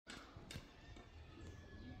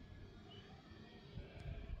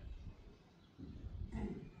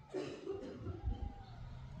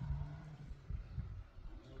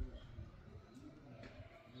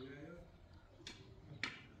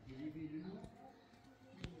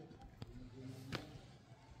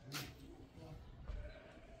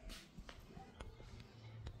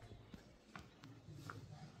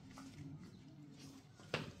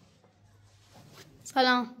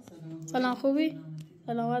سلام. سلام خوبی؟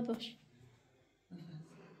 سلامت باش.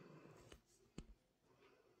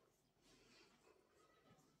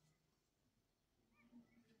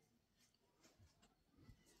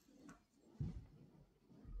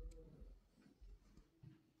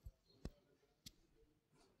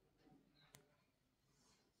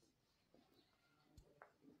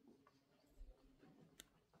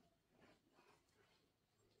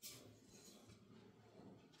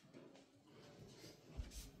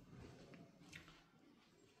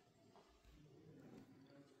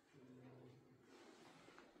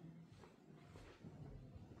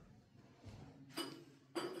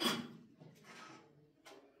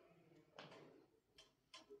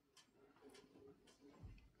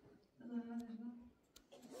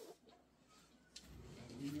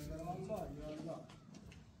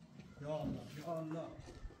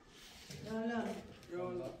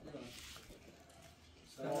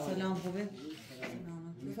 سلام خوبه؟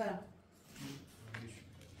 بفرم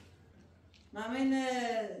مامین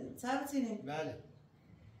سرتینی؟ بله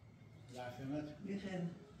در خدمت بخیر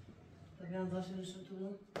بیان داشته نشون تو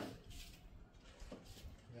رو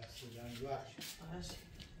دست جنگ بخش باشه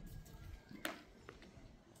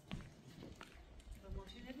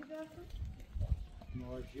ماشین نبیدارتون؟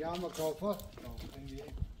 ماشین هم مکافات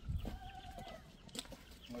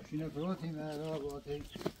ماشین فروتی مرا باتی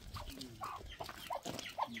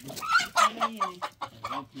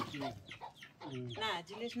نه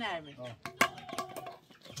جلش نرمه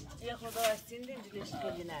یه خدا هستین دیم جلش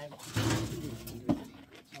خیلی نرمه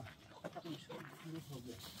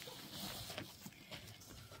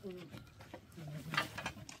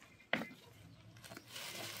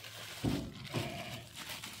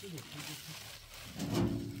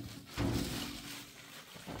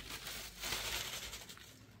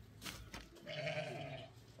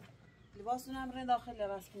لباسون هم رن داخل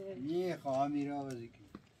لباس کنیم میخواهم میرا بازی کنیم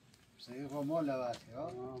سیخ ما لباسی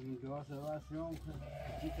ها میگه لباسی هم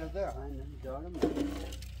چی تده؟ من دارم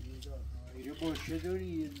ایره باشه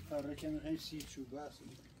داری فرا که میخوایم سیخ چوبه هست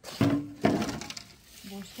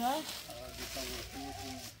بوشتر؟ دیتا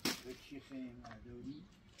باشه به چی خیلی داری؟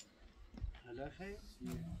 حالا خیلی؟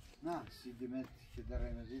 نه 30 متر که در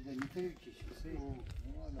رمزی در میتونی کشی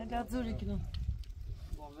اگر زوری کنم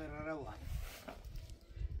با غیره رو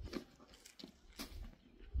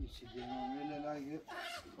ایسی دیمامه للاگه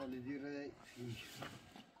خالدی را فیش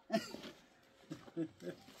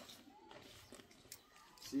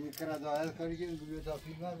سی کرا دایل کاری که گلوی تا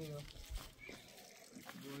فیلم هم میگم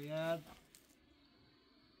باید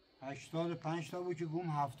 85 تا بود که گم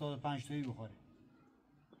 75 تایی بخوره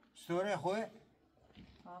ستوره خوبه؟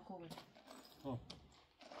 ها خوبه خب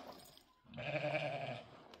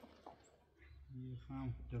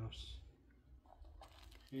میخوام درست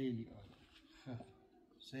خیلی عالی خب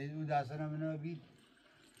سید او دست را منو بید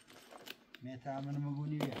میتامن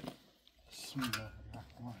مگونی بیا بسم الله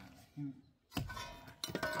الرحمن الرحیم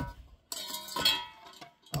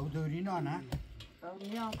او دوری نه؟ او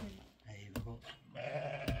نیام ای بگو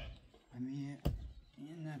همی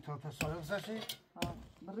این تا سالک زشی؟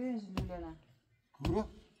 برینج لوله نه کورو؟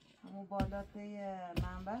 همون بالا تی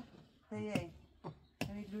منبع تی ای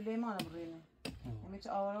همی لوله ما نبرینه همی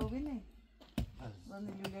چه آوارا بینی؟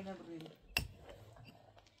 بانی لوله نبرینه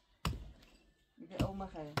میگه او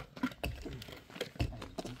مخیره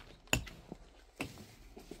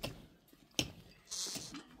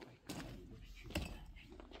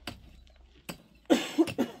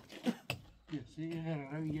سی غیر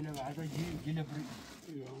روی گله بعدا گله بری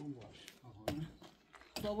ایران باش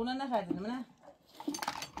صابونه نخریدیم نه؟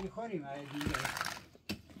 میخوریم های دیگه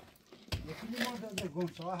یکی ما داده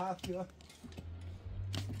گمسه ها هفت یا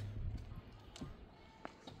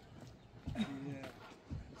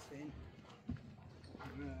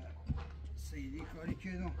سیدی کاری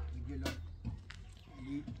کردم گلا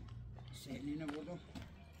سیدی نبودم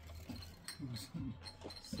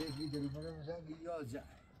سیدی در برای مثلا که 11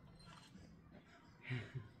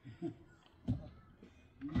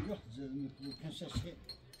 yok کنسشه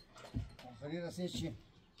آخری رسه چی؟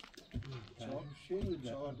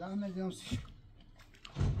 14 میلیون سیش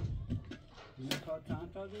میخواد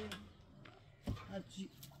چند تا دیم؟ هرچی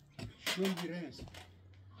شون گیره نیست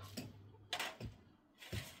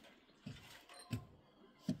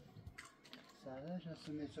سردش هست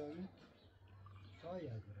میچاری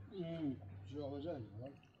شاید برم جا و جایی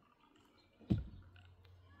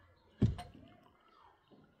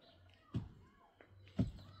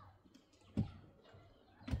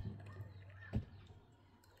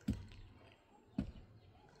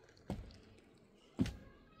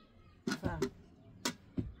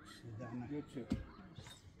Geçiyor.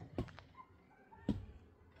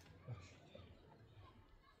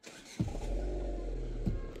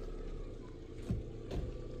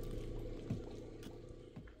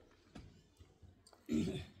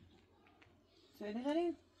 شاید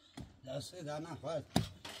خرید؟ دسته در نخواهد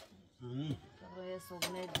روی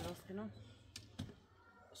صبحونه درست کنم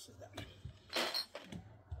دسته در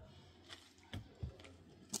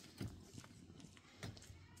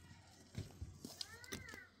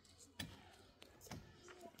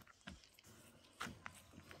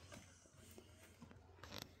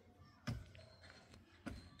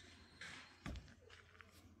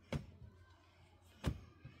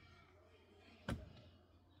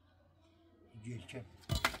گلچه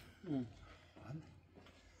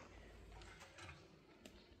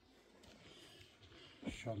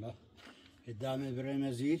انشالله دم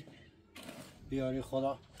ابراهیم زیر بیاری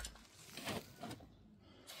خدا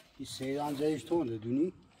این سیدان جایش تونده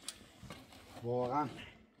دونی واقعا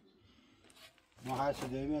ما هر چه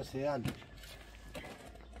داریم از سیدان داریم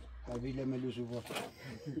قبیل ملوسو با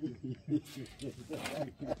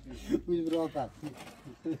بوش براتا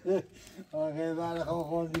آقای بله خواه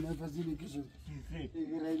خوردی نفسی نکشم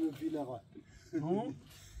این رایمون فیل خواه این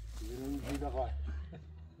رایمون فیل خواه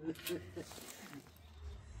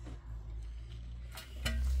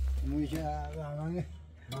مویشه به همانگه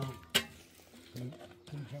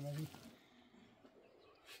کنشم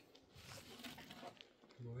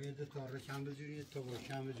باید تارش هم بجوری تا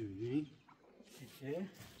باشه هم بجوری چه؟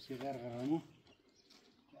 سیگر قرامو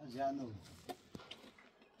از یعنی بود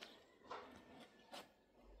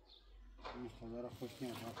این خدا را خوش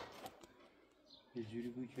نیست یه جوری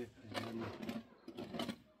بود که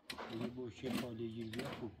یعنی باشه خالی جیل بیا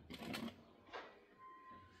کن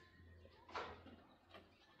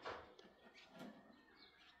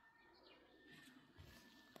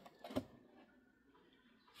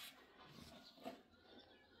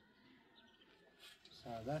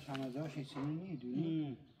سردش هم ازاش ایسینی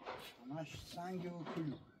نیدونی همش سنگ و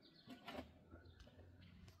کلو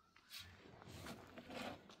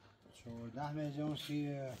 14 میلیون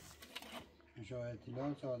سی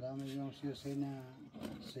مشاهدتیلان 14 میلیون سی حسین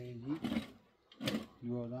سیدی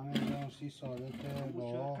 12 میلیون سی سادت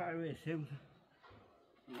بابا پرویسه بود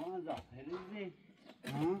وان ظاهره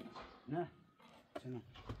ها؟ نه چنا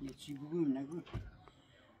یه چی بگویم نگو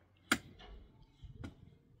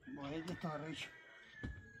باید تارش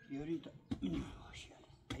یوری تا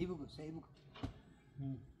ای بگو سعی بگو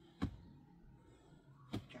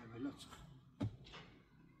کربلا چخ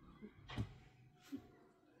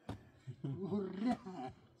هره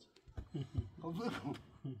خب بگو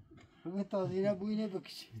همه تازینه بوی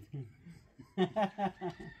نبکشید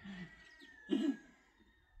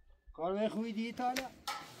کار به خوبی دیگه تا حالا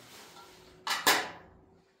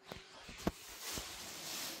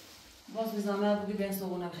باز بزنم بگی بین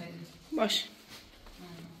صبحونه خیلی باش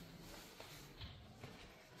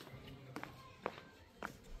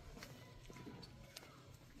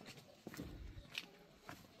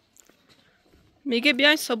میگه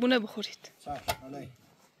بیاین صابونه بخورید چشم علای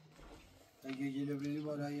اگه جلو بری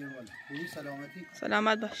بالا یه بالا خوبی سلامتی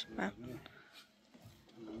سلامت باش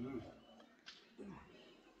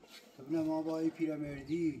طب نه ما با ای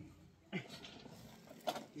پیرمردی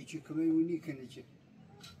ایچی کمی اونی کنه چه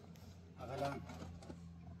اقلا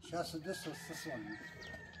 62 سال می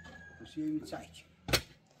بسی ایمی چایچ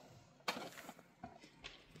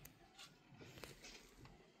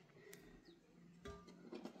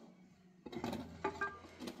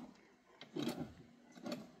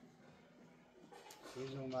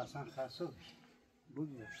سیزون بسن خسو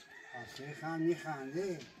بگو خسته خم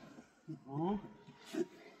خنده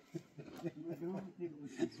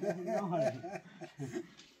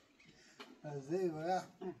از ای باید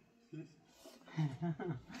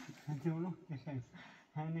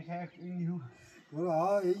برو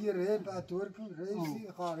ها یه ریل بطور کن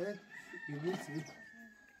ریسی خارج یه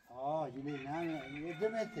جلی نه یه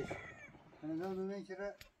دمتش کنه دو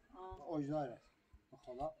چرا آجدار است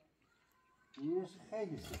خدا این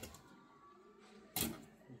خیلی سی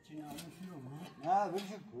نه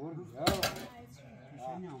بشه گور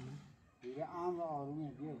دیگه امر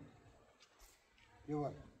آرومه بیا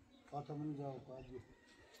بار فاطمه جواب باید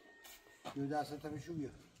بیا دسته بشو بیا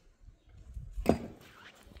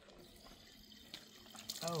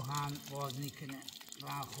او هم باز میکنه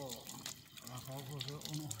رخو بزر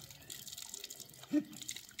اونو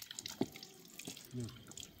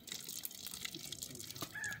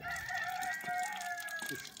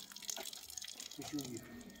بشو بیا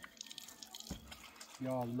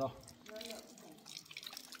یا الله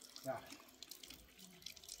یا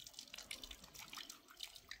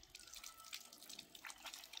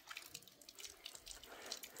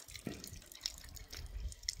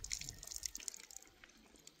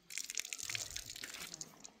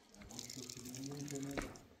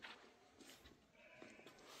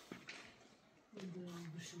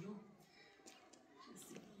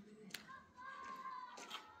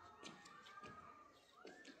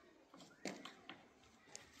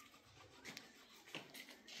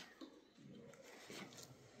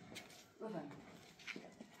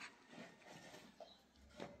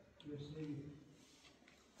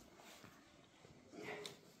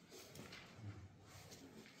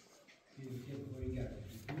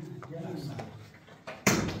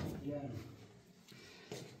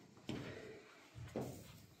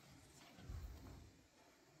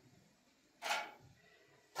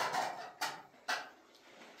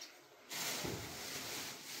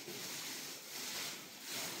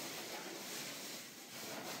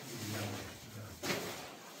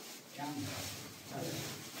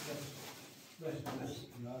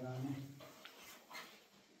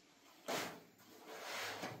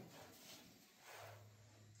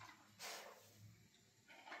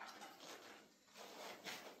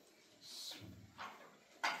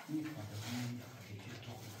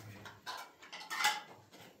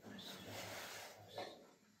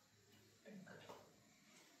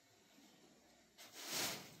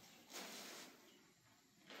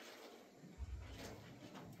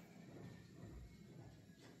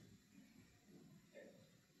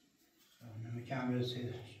Mükemmel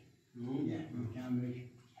seyirci. Mükemmel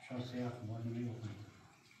şahsı yapmalı yok.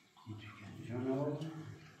 Canavar.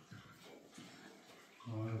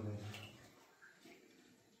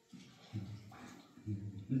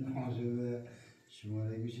 Acaba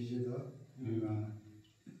şumara geçeceğiz o.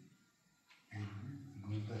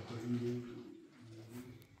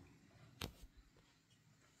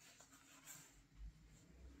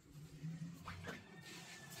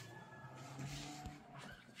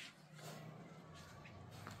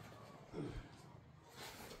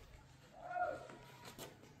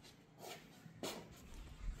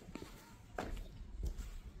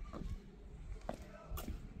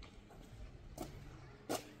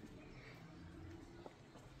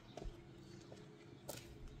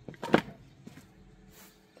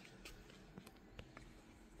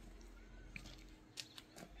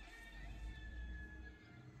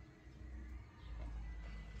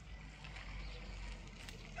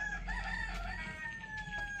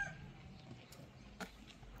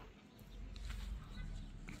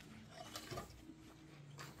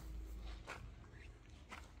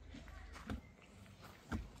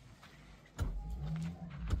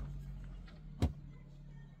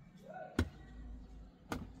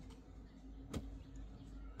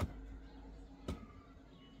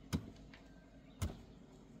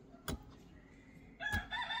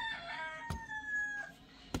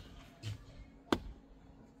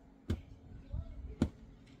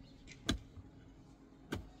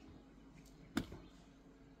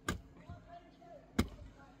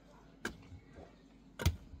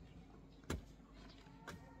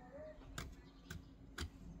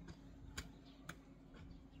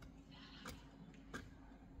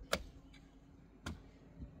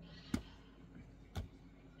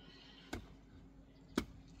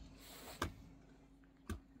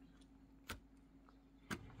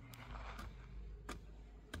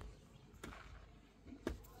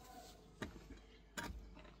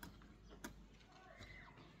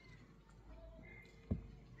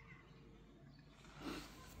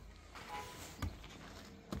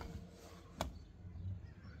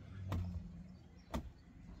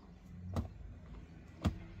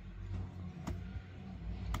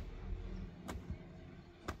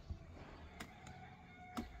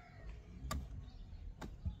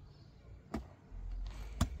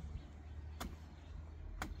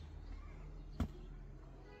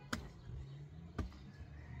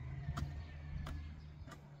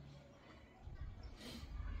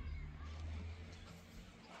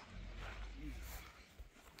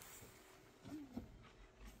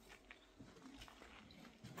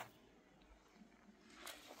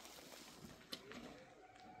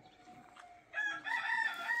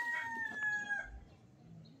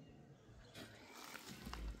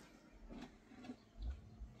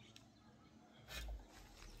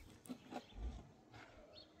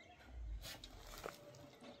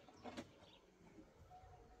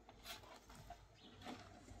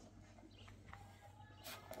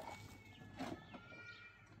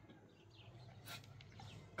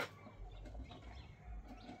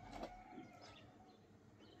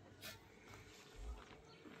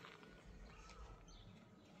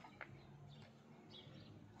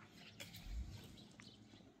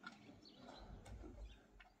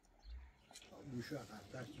 گوشو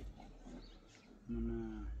عقب‌تر که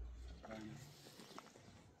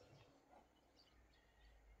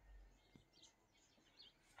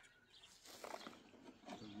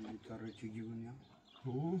من ترچه گیونیا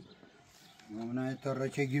من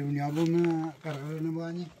ترچه گیونیا بوم قرار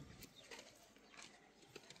نبانی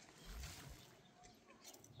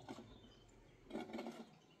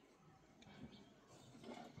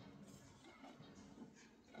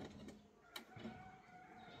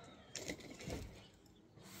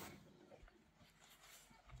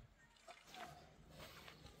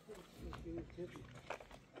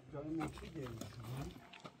جای مچی گیریم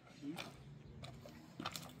میشه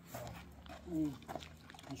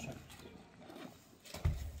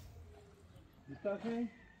میتاکی؟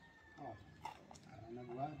 الان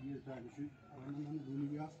باید یه ترشون الان من دونی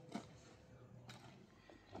بیا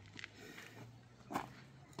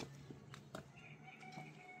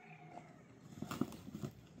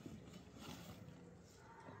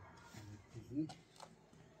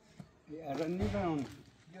الان نیبرون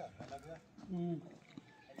بیا حالا بیا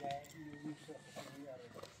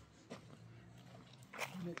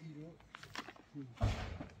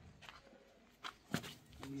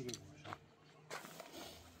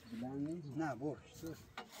نه برش درست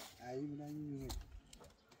ای بلند میگه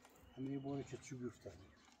همه باره که چوبی افتاده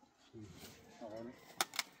آره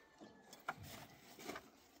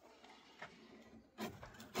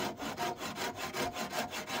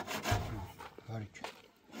باریک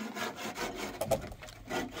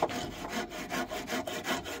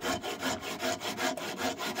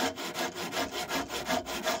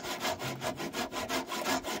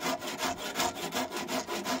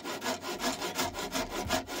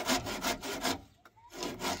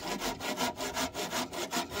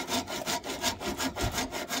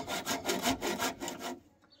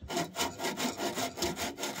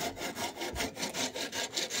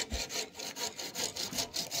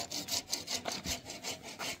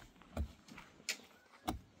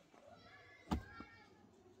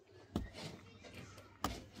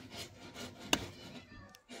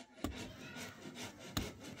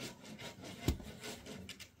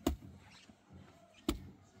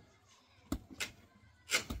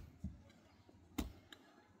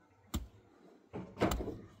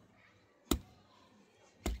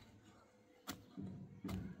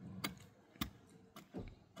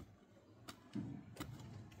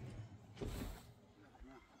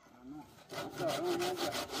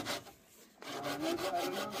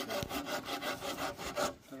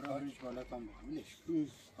برایش بالا کام بکنیش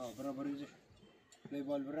برا بریزش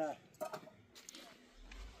بیبال برا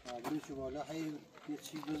بریزش بالا هی یه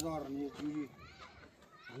چی بذار یه جوری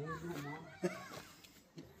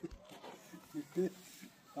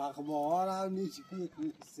اخبار هم نیچی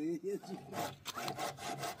سه یه جوری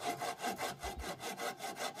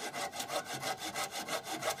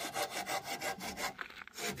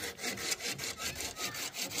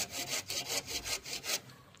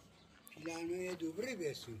پیلانوی دوباره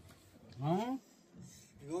بیسون ها؟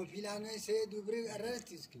 دیگه پیلانوی سه دوباره اره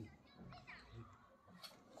تیز کنی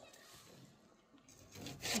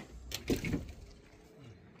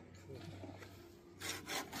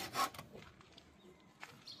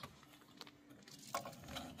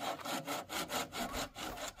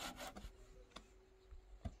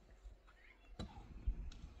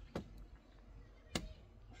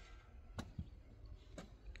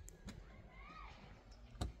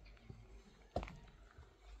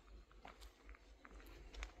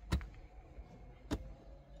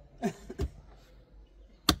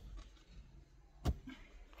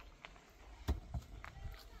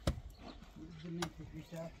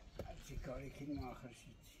چی کاری کنیم آخر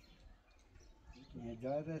شید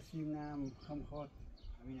نجات رسیم نه خم خود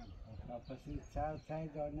همینم پس این سعی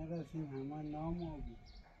دار نرسیم همه نام آبی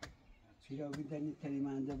چی را بیدنی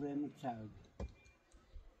تریمنده بریم چاود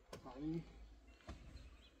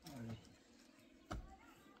آره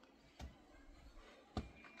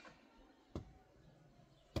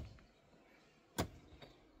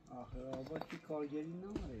آخر آباد که کارگری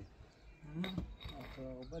ناره آخر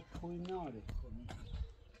آباد خوی ناره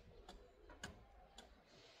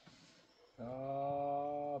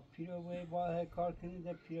پیرو به باید کار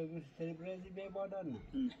کنید پیرو بیشتری برزی به بادا نه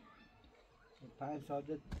 5 ساعت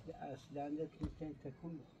اصلا میتونی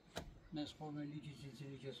تکون نسخور لیچی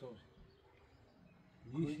چیزی که سور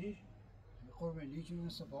لیچ؟ نخور لیچی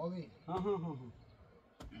مثل باقی ها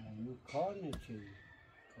اینو کار نچه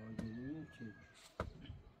کارگری نچه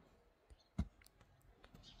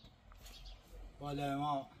بالا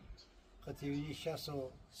ما قطعی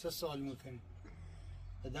 63 سال میکنیم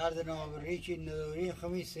درد نابری که نداری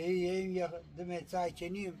خمیسه یه یا دم سعی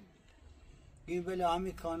کنیم این بله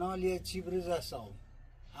همی کانال یه چی برز حساب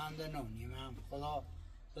همده نونیم هم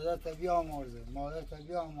خدا تبی آمارزه مادر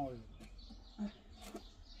تبی آمارزه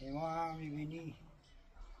ما هم میبینی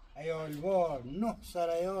ایال بار 9 سر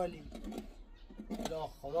ایالی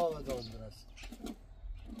خدا به داد برسه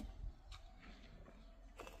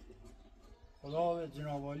خدا به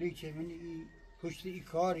جنابالی که من پشت ای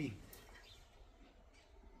کاری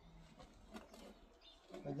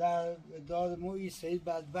و در داد موی سید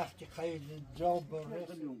بدبخت که خیلی جاب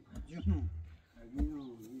برست جون اگه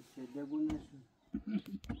این سده بونشون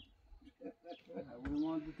اول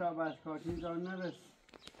ما دوتا بس کارتی دار نرس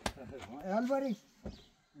ایال باری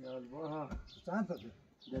یاد با چند تا ده؟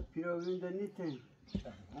 در پیراوین در نیتن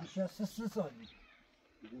من 63 سال بود.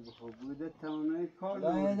 دیگه بخواب بوده توانایی کار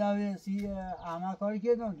حالا داره. یه دفعه همه کاری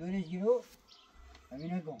کردم دورش گیرو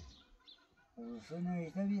همینه کن اوسه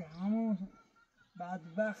نوشته بی همون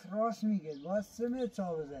بدبخت راست میگه باید 3 متر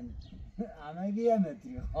چا بزنی همه گه 1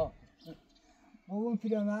 متری خواه با اون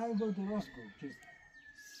پیرمرد با درست کن که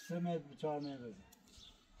 3 متر 4 متر بزن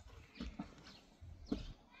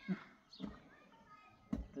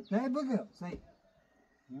ته بگه سی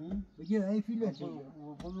بگه ای فیله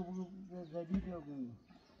بگو زدید رو بگیم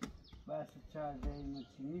بس چهار زایی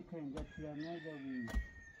مچینی کنیم در پیرمرد رو بگیم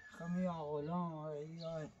خمی آقلان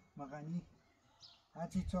یا مغنی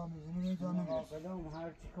هرچی چا میزنی به جا نمیرسی آقلام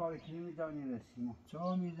هر چی کاری کنی میدانی رسیم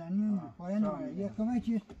چا میزنی پایه چا نماره میزنی. یه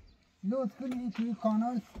کمکی لود کنی توی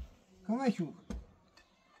کانال کمک شو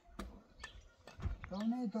تا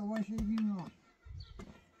نه تا باشه بیم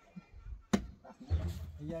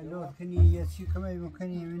اگر لود کنی یه چی کمک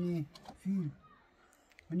بکنی منی فیلم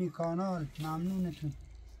منی کانال ممنونتون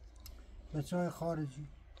بچه های خارجی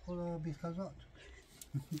خدا بی خزات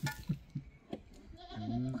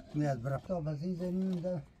میاد برفتا بزین زنیم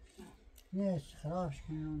ده نیست خرابش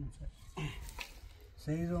کنیم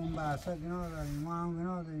سید اون بحثا گناه داریم ما هم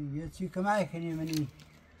گناه داریم یه چی کمک کنیم منی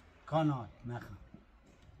کانال نخم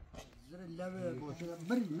زر لبه باشه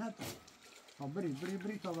بری نه تا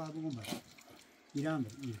بری تا بعد اون بر ایران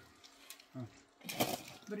بر ایران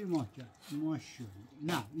بری ماشو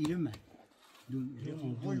نه ایران من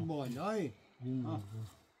دون خوش بالای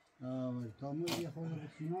تا مو یه خود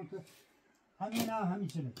بسیمان تو همین همین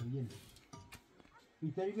چنه تو یه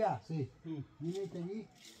اینطوری بیا سی اینطوری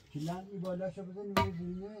کلند ای بالاشو بزن میره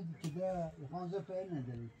زمینه که ده خانزه فعل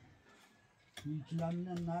نداری این کلند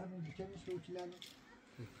نرمه بکنیش به کلند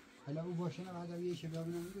حالا او باشه نه بعد یه شبه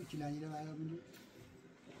بینم میگه کلندی رو بعد بینم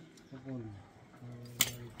خب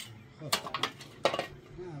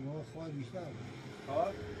نه با خواهد بیشتر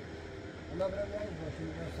خواهد؟ حالا برای باشه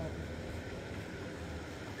میگه ساکت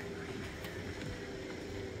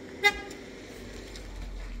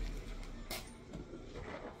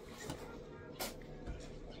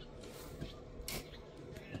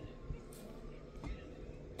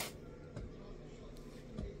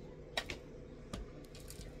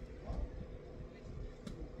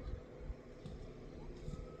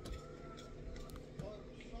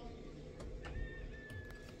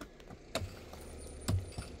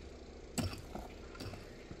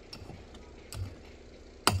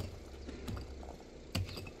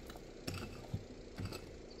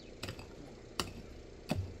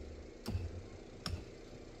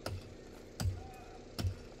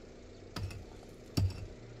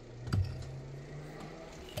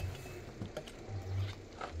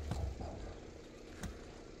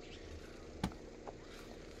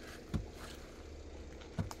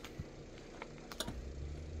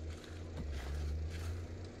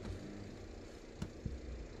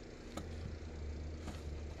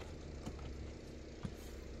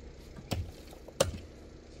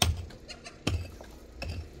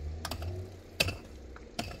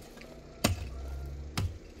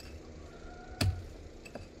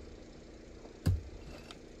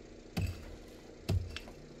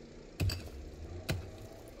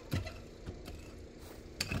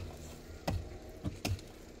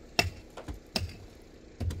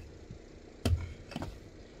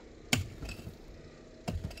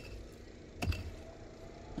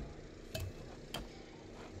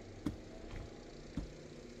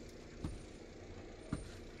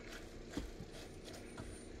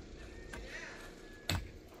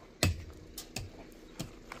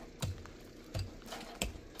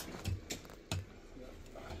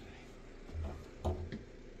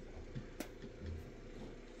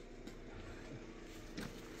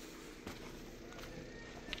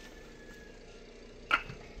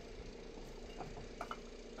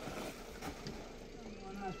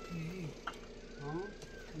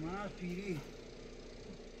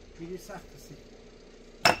پیری سخت سی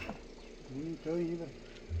این تو اینی بر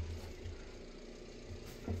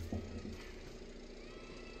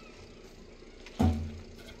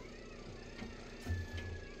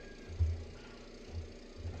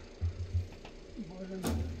بازم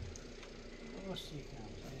درستی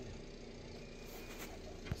کنم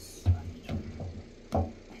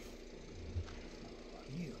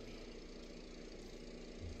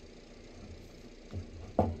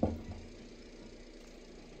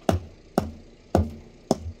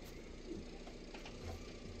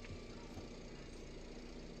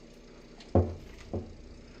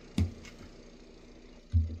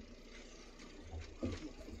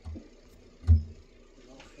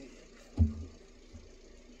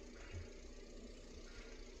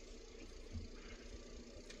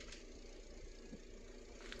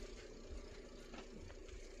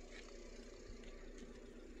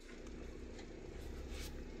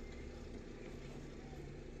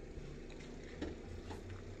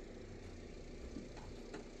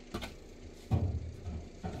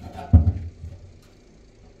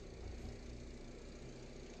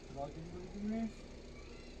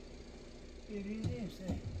بریزیم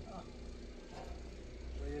سه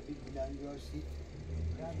باید بگیرن یا سیت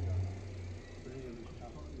بگیرن یا بریزیم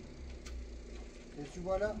کسی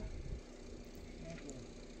بالا؟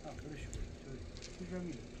 برش کجا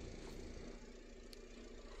میره؟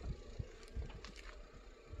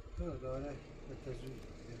 تو داره به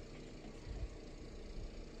تزویر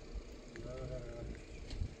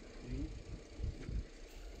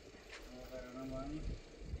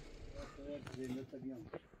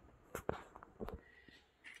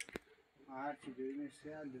هرچی داریم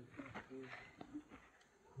استیال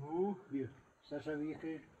بیا سرشا بگی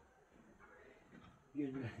که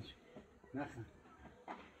گیر بلنج نخن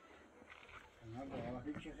اما با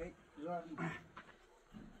وقتی چه خیلی زار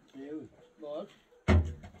نیود باز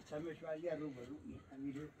سمش ولی رو برو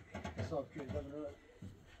امیر حساب کرده برو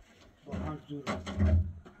با هم زور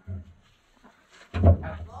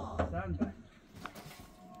سن بند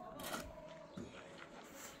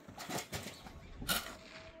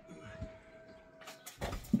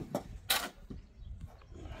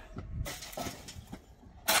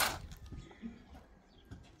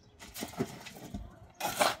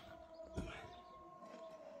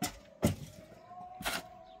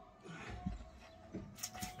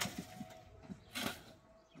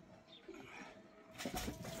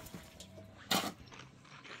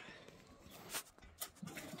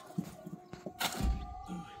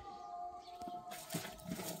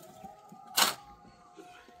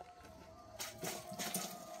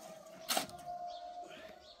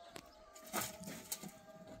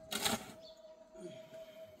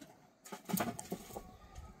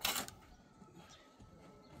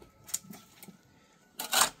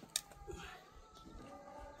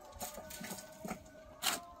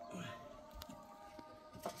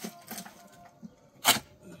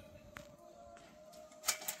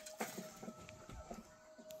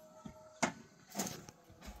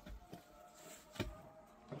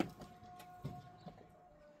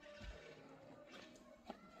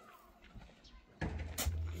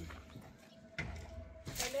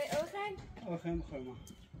آخه میخورم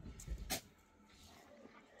وصل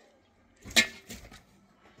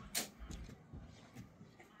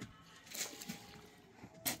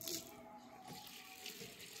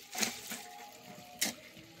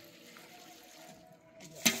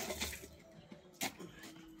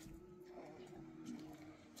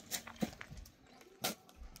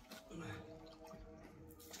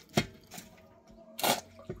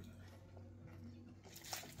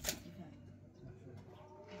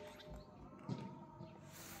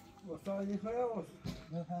خلاص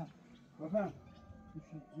بفهم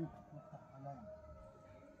تشجع حلال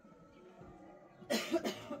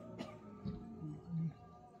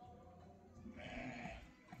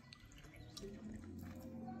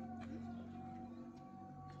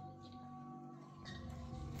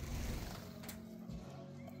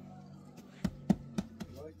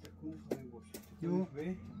يو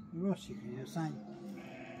يوسي يا ساين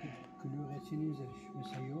كلو غاتيني زرش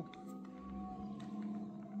مسيو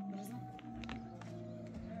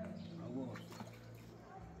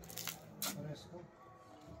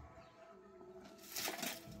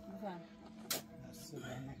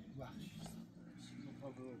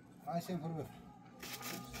Ai sem problema.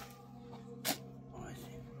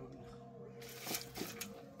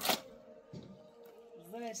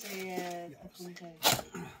 زایشه تکون کردی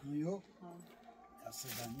Yok.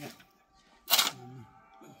 Asıldan yok.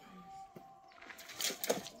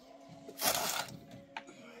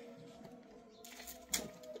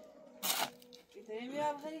 بیتایی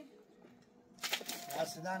میرم خیلی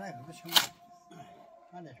Asıldan yok. Bişim.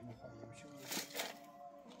 Maleş muhayyem bişim.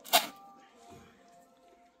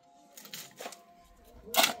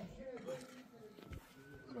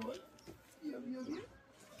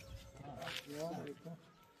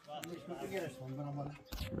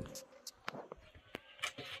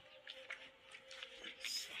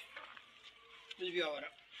 بیا ورا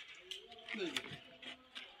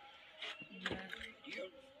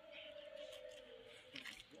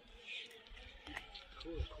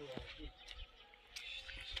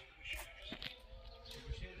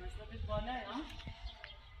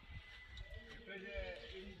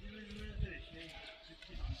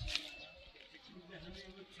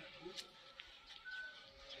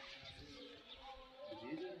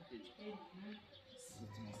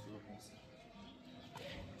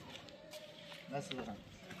Nasıl lan?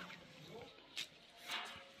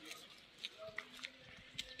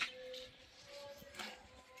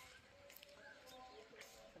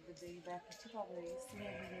 بدهی برکه چه قابلی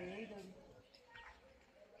سیه بدهی داری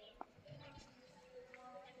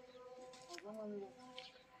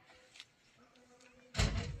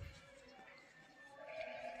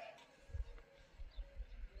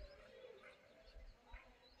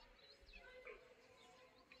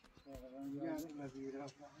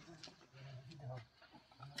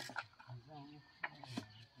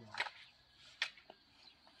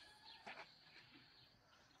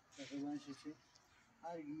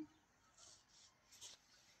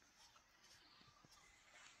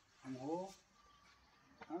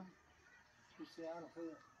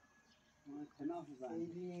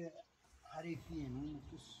خیلی حریفیه نه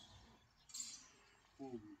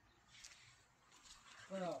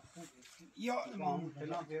یا امام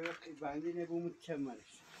تناف يبقى بعدين يقوم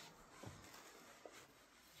تكملش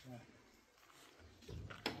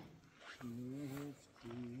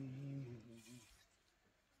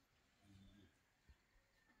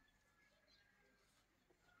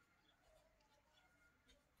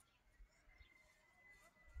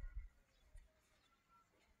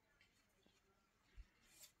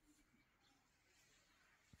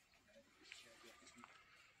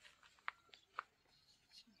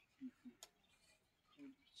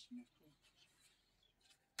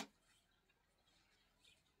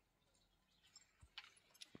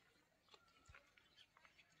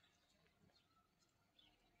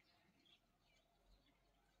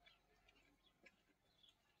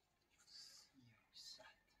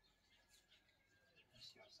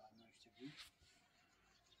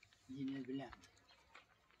yine bilen.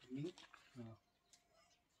 Ne?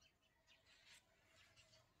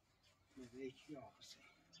 Belki yoksa.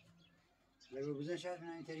 Ve bu bize şart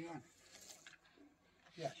mı interiyon?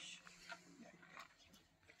 Yaş.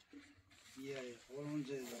 Yer, onun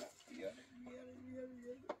ceza. Yer.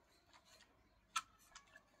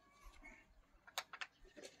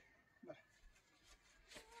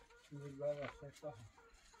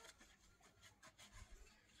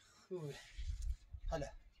 خوبه حالا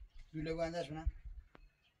لوله گندش منم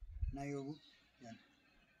نیابود یعنی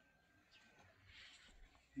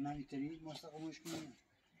نمیتونی مستقیمش کنی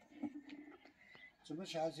چون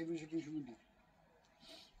شهرسی بشه پیش بودی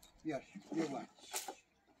بیارش بیا گندش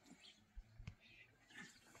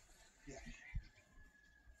بیارش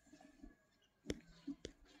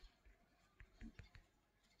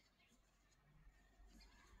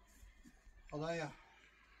خدایا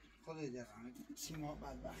خدای درم سیما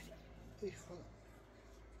بدبخت ای خدا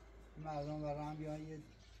مردم برام بیان یه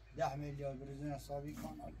 10 میلیارد بریزن حسابی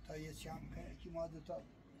کن تا یه چی هم کنه که ما دوتا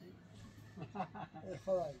ای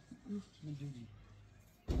خدای من دوزی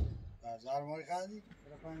بازار ماری خردی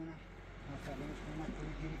برای پای منم مستقیمش کنم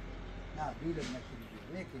نکوری گیری نه دولم نکوری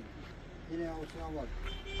گیری نکنی اینه آوشی آواز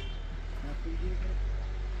نکوری گیری کنی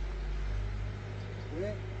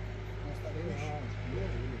خوبه مستقیمش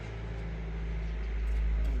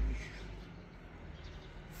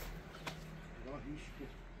راهیش که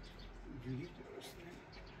اینجوری درست نه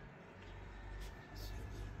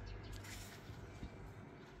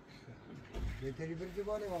بهتری برده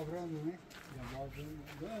بالا وابران دومه یا وابران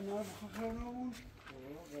دومه نه بخواه نبود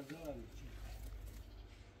غزاله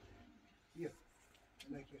بیا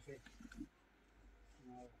لکه خیلی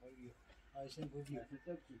نه بخواه بیا آیسن بودی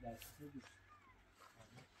دست بودی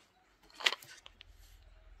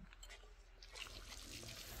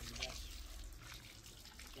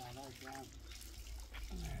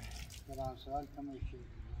در سوال کمی که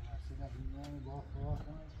سیده بیمه با خواه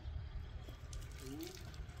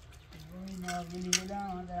این نازلی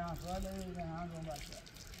بودم در سوال در هم رو باشد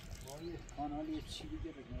با یه کانال یه چی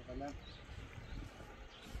بگه بگه غلط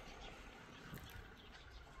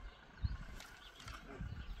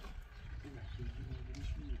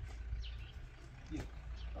بیا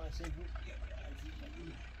آسه بود بیا عزیز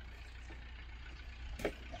بگی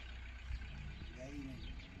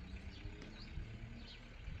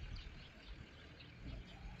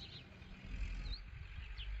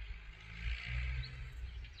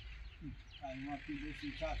ما توی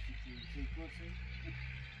بسیم چاپ شدیم سه کورسی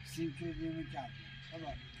سیم که دیمه چاپ شدیم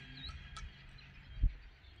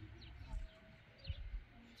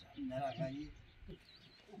نرفایی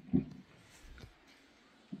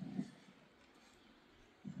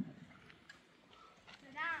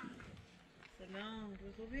سلام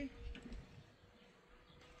تو خوبی؟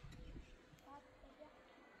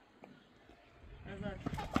 غزال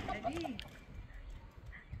علی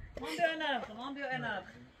مام بیا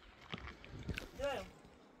نرفته برو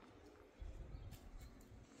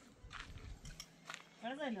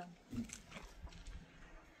غزال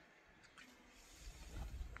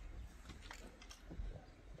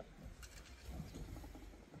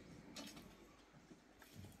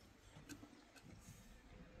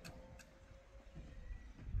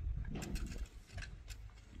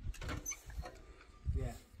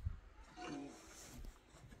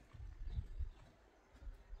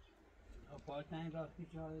پارتنگ راستی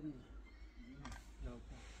چه حالی نیست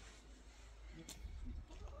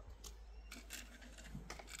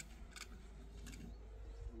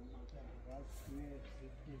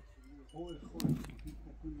خوی خوی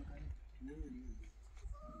بکن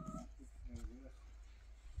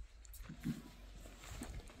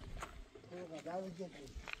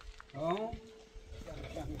ها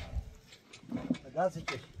دست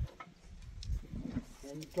کش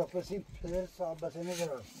یعنی تو پسیم پدر صاحب بسه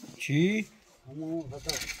نگرار چی؟ همون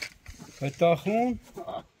فتاخون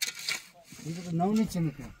اینجا نو نیچه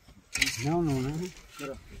نکن نو نه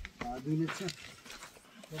برو بعدو نیچه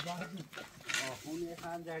آخون یه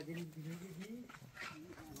خان دردی دیدی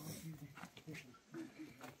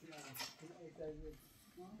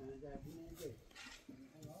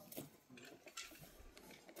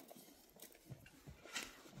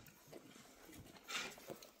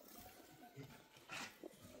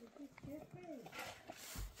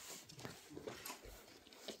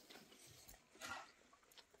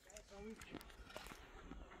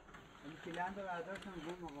کلند رو برداشتم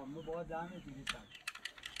گفتم آقا ما باید دم دیگه سر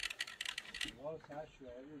باید سر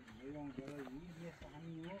شوهر دیگه اون جا رو مثل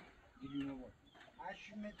همین رو گلونه بود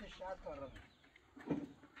 8 متر شد کارم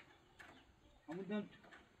همون دم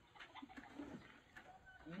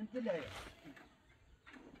اون دلایه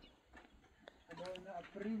اما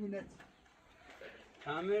اپری بونت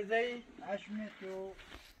تعمیر دهی 8 متر و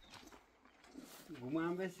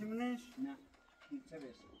گمان بسیمونش؟ نه تیرچه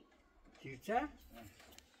بسیم تیرچه؟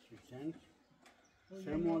 تیرچه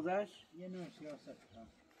سه موزش؟ یه نوع سیاست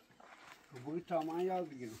بگوی تا من یاد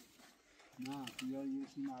بگیرم نه یا یه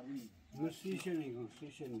سی معلوم دو سیشه نگم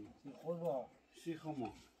سیشه نگم سی خود با سی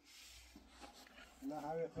خما نه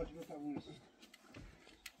همه خوش بتابونست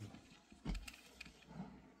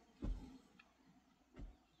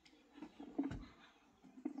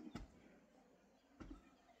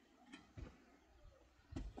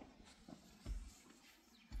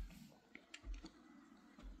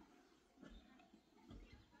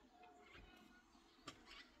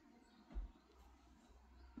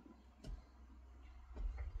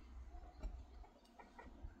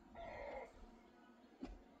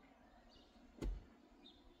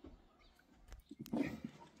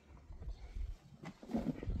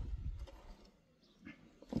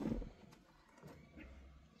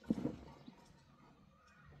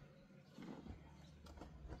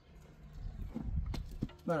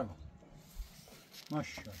برو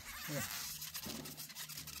ماشاءالله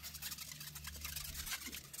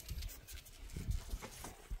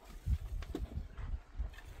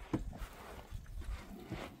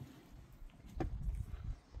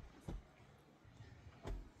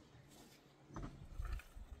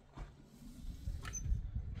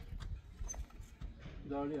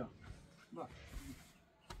دالیا باش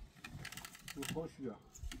تو خوش بیا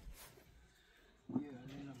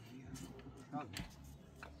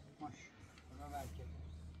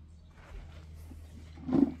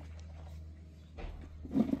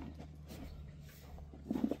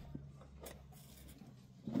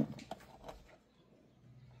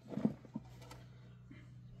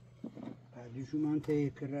بعدیشو من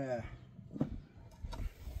تکره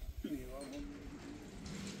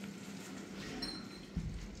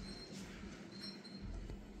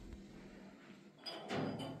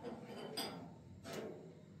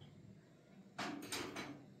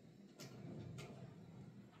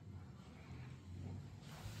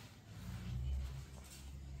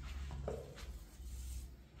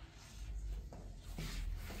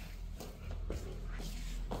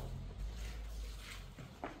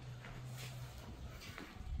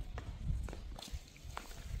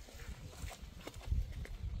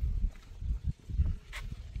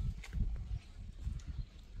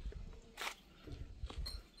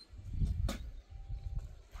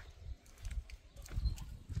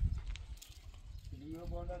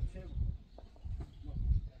بالا چه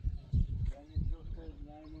یعنی تو که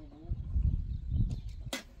نرمه بود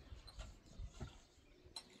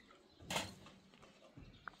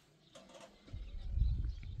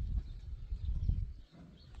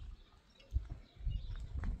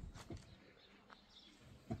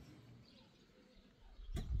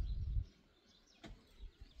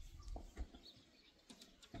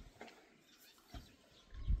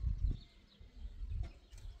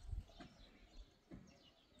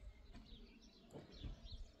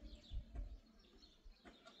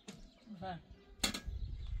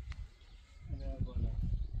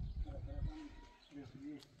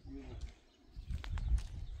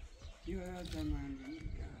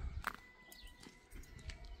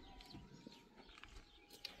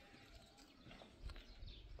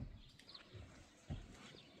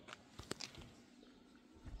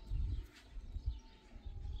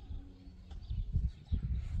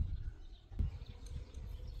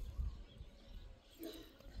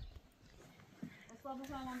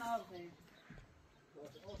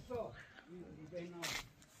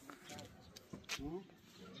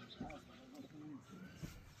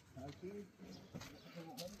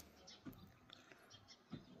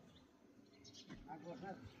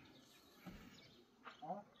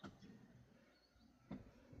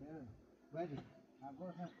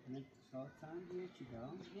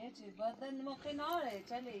یه چی باید موقع ناره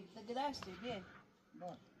چلی گذشتی بیه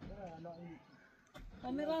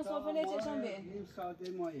تا میرن صافله چشم بیه نیم ساعت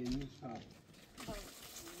مایه نیم ساعت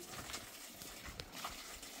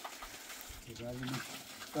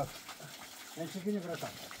طب ben çekini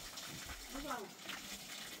bırakalım.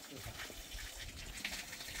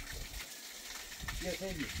 Gel sen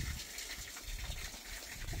gel.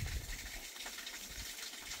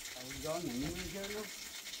 Avuzdan ne yapıyorsun?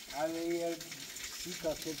 Abi yer şu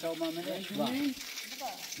kaçta tamamını var.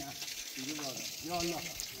 Biri var. Ya Allah.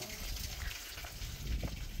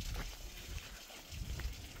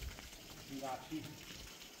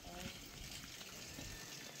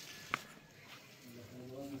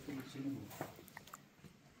 Şimdi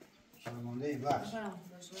شرمانده بخش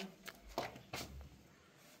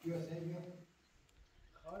بیا سعی بیا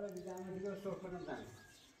حالا بیدم بیا سرخ کنم زن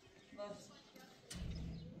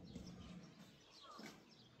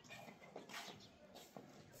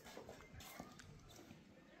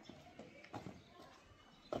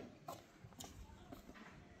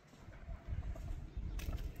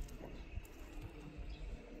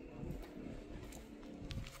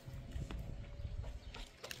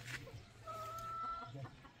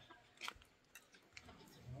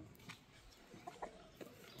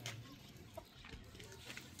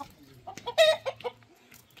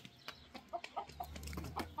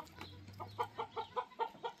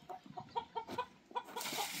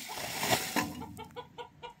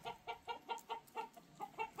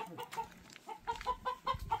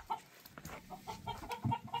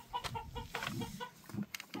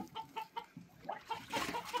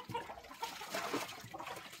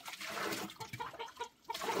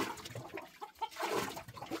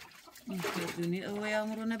دونی اوه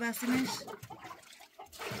امرونه بسیمش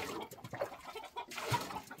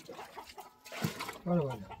برو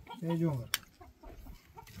بالا یه جمعه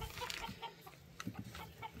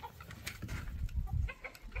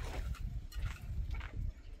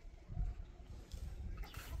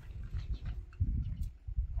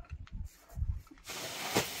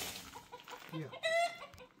بیا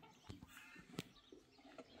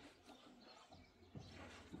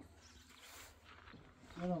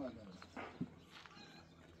برو بالا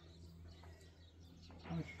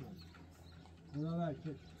خدا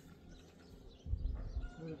برکت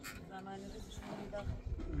زمانی بسشون میدم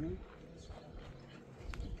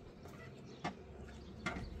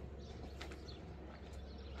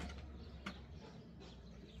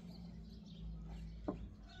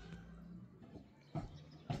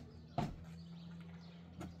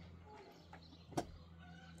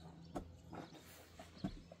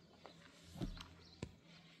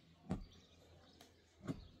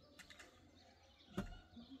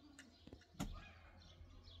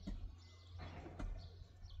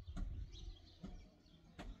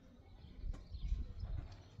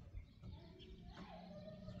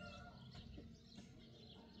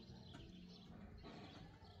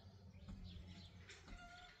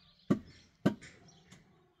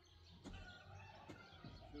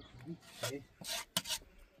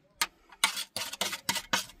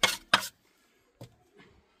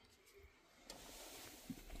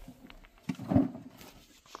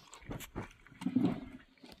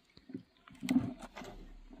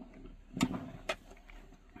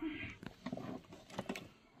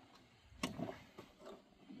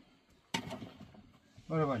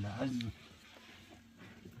برو بالا عزیزم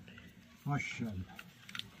ماشاءالله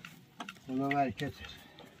خدا برکت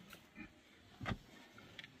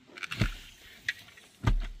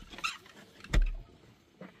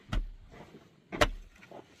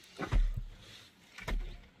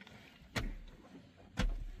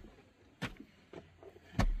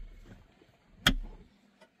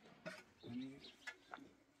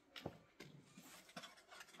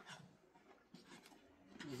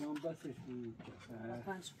بسش بید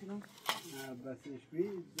 5 کیلو بسش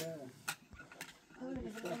بید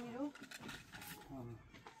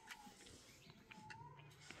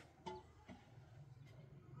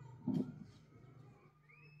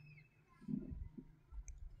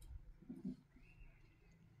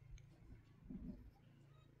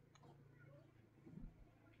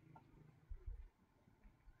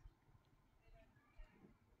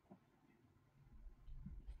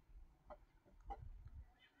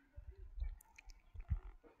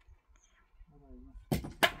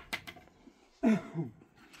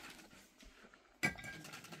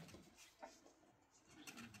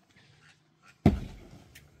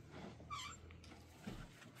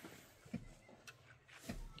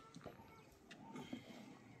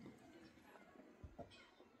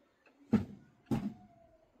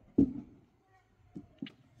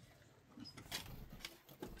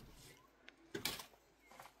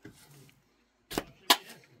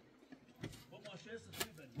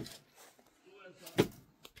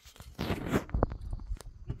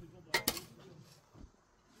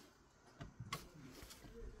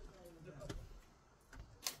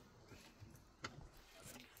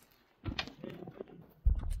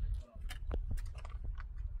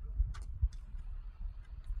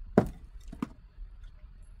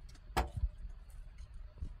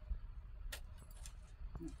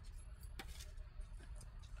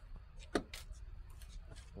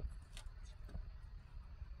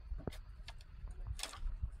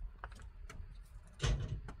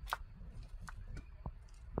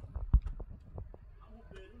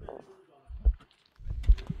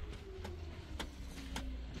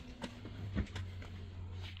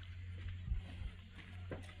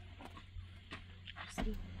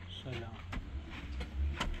سلام.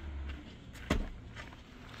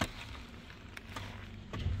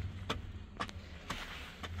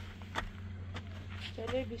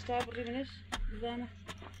 شلي بیشتر بریمش بزنه.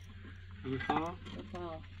 میخوام.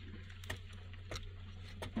 آه.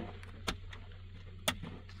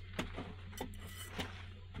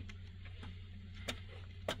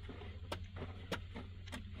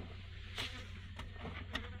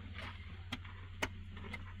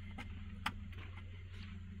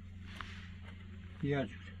 یا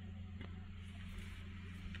جور.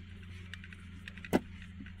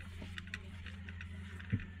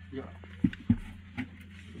 یا.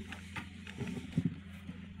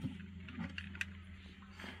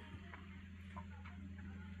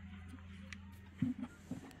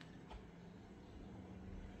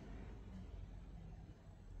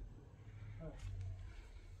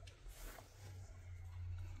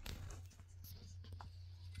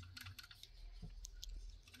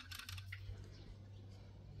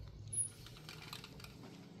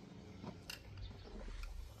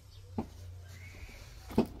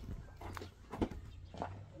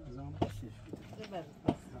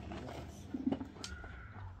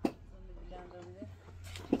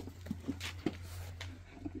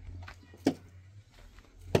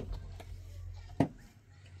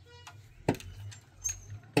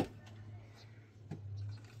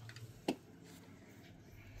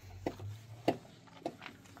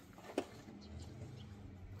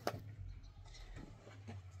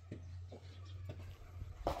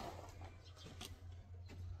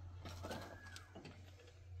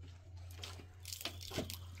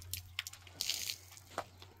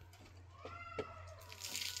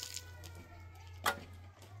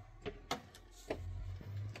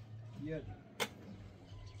 Yer.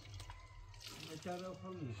 Beçare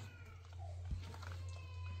yapamıyor.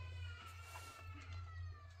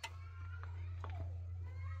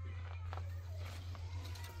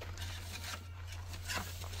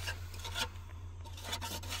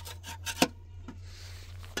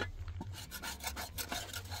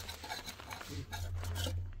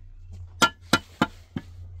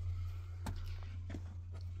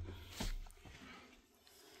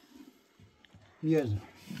 Yer.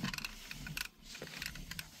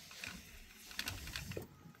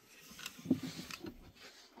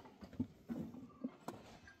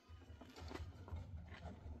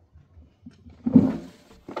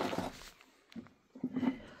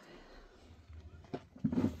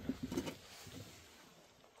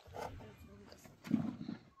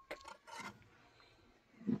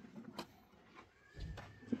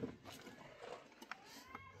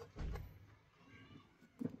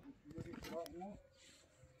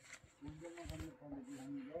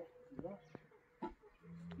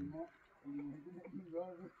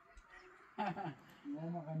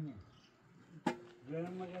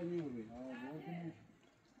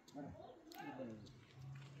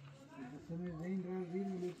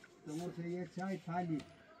 چای پالی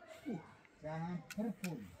هم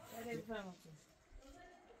پرپول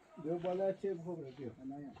دو بالا چه بخور بیا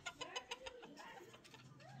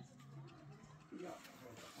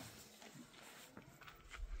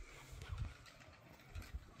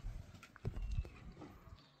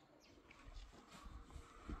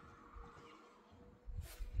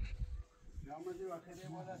آمده و خیلی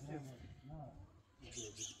بالا چه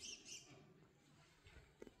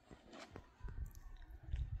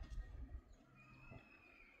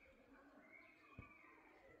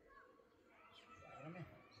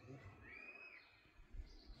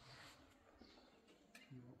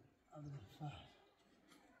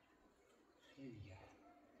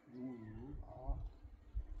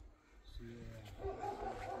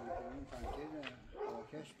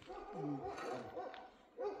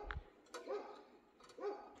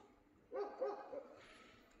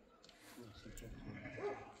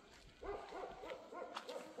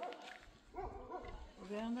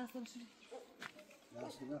بیان دستم شد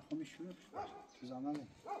دست بر خمی شروع زمانه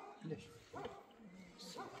لش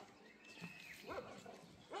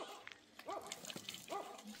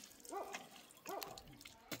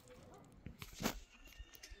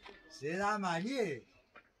سید عملی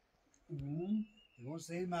اون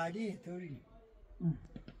سید مالی طوری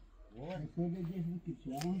وای خود جسم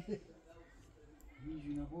کشان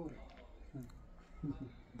بیجونه بور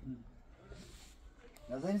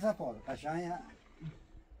نزنی سپار قشنگ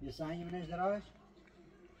یه سنگی بینش دراش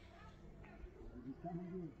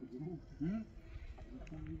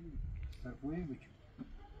سرپوی بچو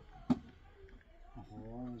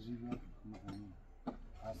آها زیبا مغنی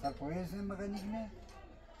از سرپوی هستن مغنی کنه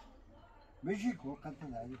بشی کور قطع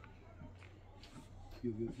داری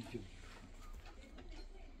یو بیو پیچو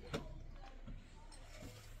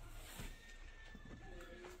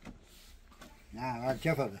نه اول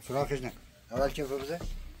کفه بده فراخش نکن اول کفه بده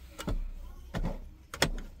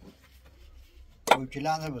او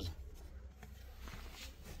کلانه بزن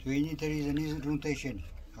تو اینی تریزه نیز رون تیشنی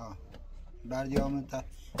ها بردی آمد تا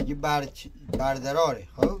یه بردراره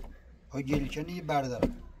خب ها گیلچنی یه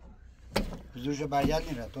بردراره بزرش برگرد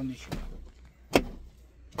نیره تندیش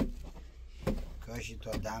کاشی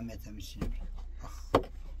تا 10 متر میسیم آخ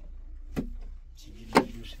چی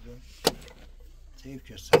گیلی جوسی دار سیف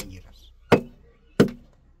که سنگیر است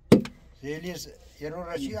سیلیس یه رو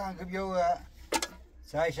رشی هنگه بیاو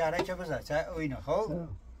سای شهره چه بزن سای اوینه خب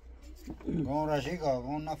گون رشی که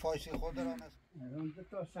گون نفاسی خود را نست اون دو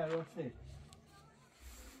تا سراسه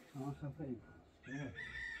آن خفه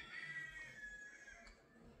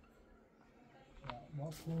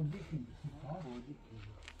ما خوردی کنیم خوردی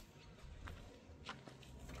کنیم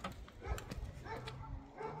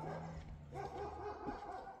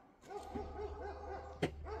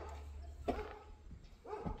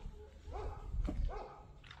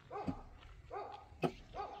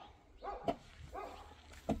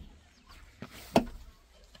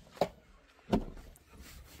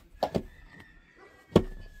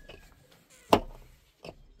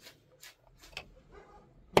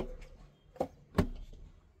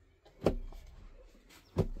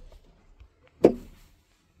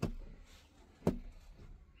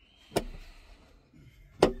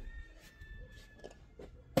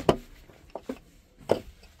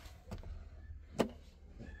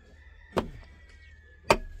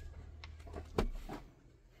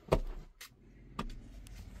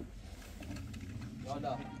لا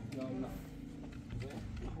لا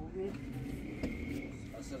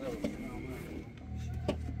خسته نبود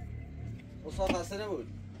استاد خسته نبود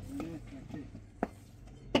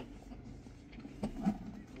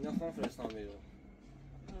اینا خون فرستان بیرون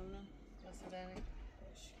ممنون دست درنگ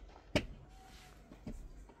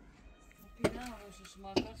نه روشش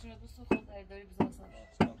مارکاش رو دوست خود ایداری بزن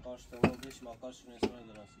سرش ماکارش تو بیش ماکارش رو نسونه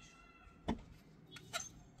درستش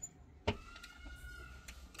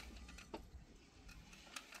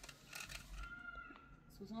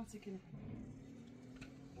سوزان سکنه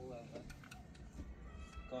خوب اول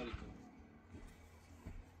کاری کن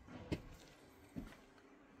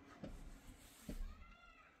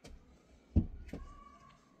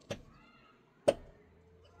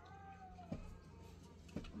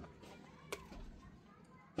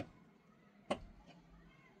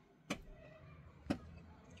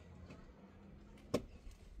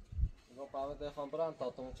قامت خان بران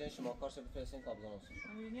تا تو چه شما کارش بفرستین تا بزنم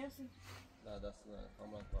امیری هستی؟ نه دست نه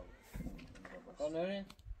کاملا کار کار نرین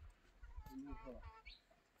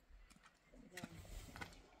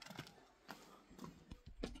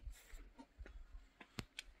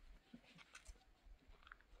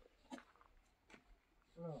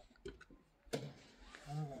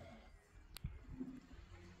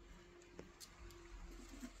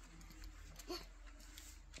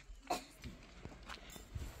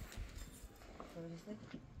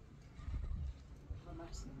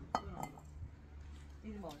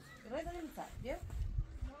Reza nem sabe, viu?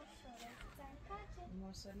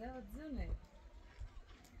 Maşallah ve zune.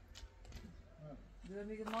 Diyor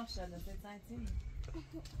bir gün maşallah sen sensin.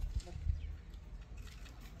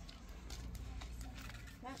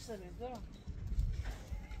 Maşallah dur.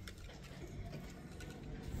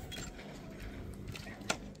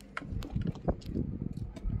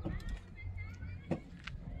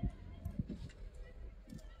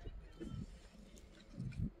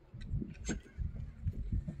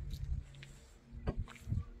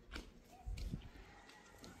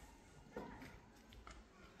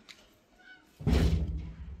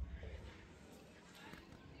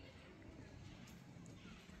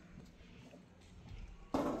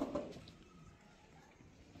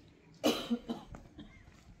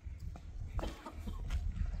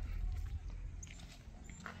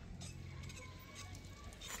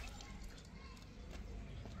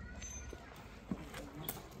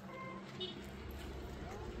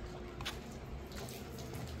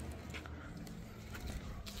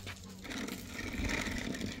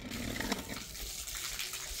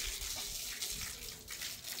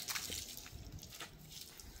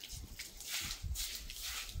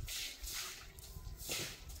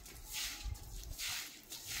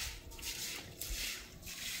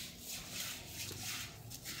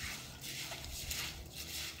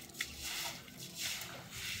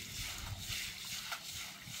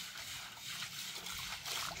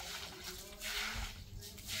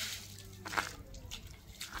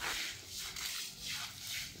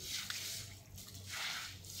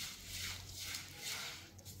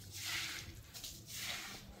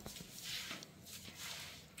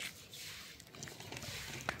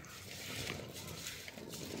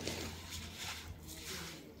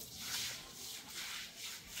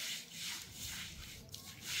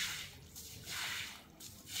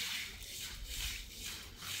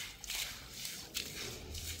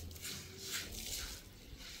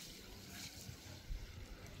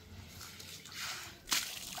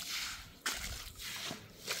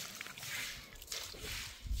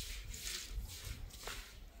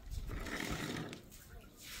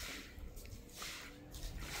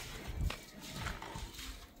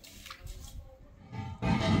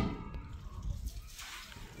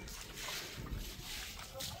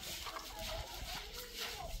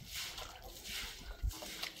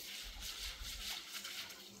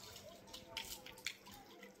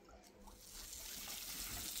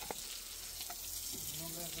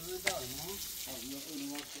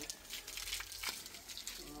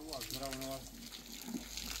 برای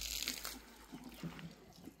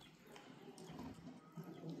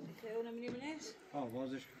اونم می‌بینیش؟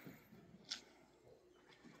 بازش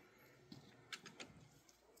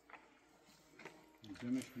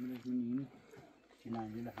جمعش کنید این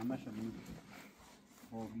چنانجل همش هم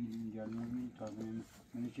آبی اینجا می‌بینی تا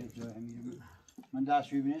من چه جای می‌بینم من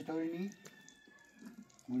دستشویی بینیش طوری نی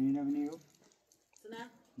مونی نبینی رو نه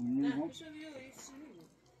مونی نه رو میشه بیو ایشونی بود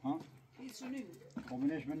ها ایشونی بود خب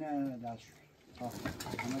بینیش من دستشویی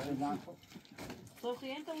همه چه زن خب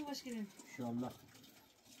صوفی انت مو باشکرین انشالله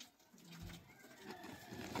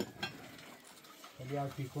خیلی از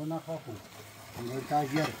پیکو نخواهیم بیرون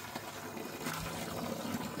تاجیره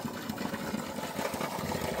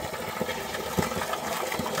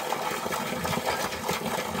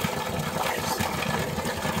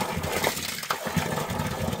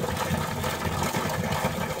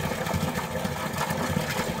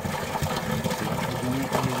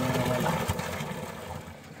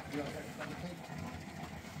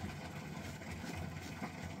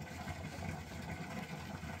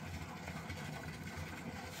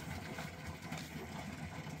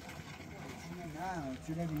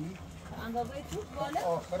چه نبینی؟ اندازه توپ بالا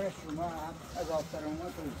آخرش شما هم از آفتر اومد تو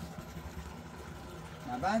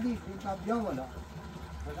نه بعدی تو بیا بالا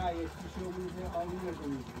فقط یکی شو میده آلی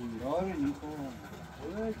نکنید داره نیکو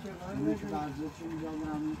اونه که بعضی چی میگم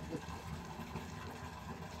من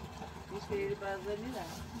هیچ که برزر نیدن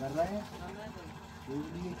برای؟ نه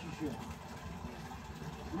بودی یکی شو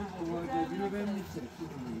نه اوه بینو بهم نیسته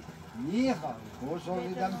نیخواه خوش ها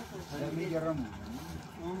دیدم میگرم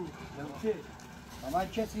چه؟ اما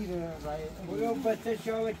کسی رای برو بچه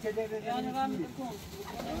شاوه کده بزنید یعنی من بکن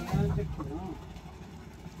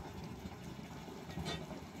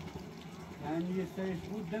یعنی یه سایش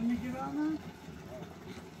بود دم میگیره اما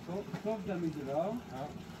صبح دم میگیره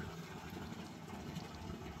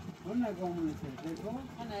اون نگامونه سایش دیگه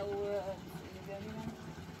انا او بیانیم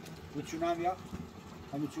به چونم بیا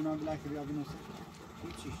همه چونم بلکه بیا بینسه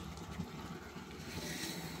هیچیش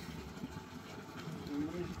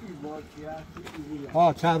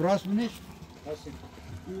ها چپ راست بینش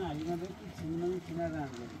نه اینا به اینا میتونه رنگ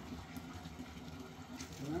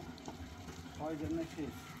نه فایده نشه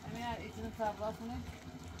امیر ایتون صبر کنه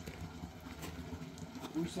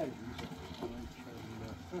بوسه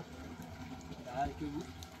در کی بود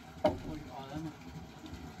کوئی آدم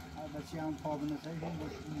بچه هم پا نسایی هم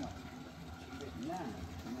باشی نه نه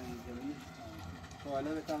تو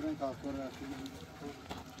حالا به تمرین کافر رفتی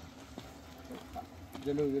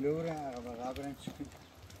جلو را عقب برن چیکن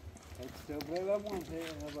استوبره و مونته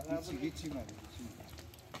هیچی ماری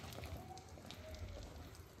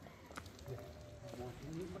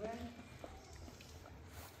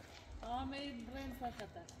آمیر برن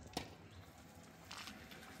فقط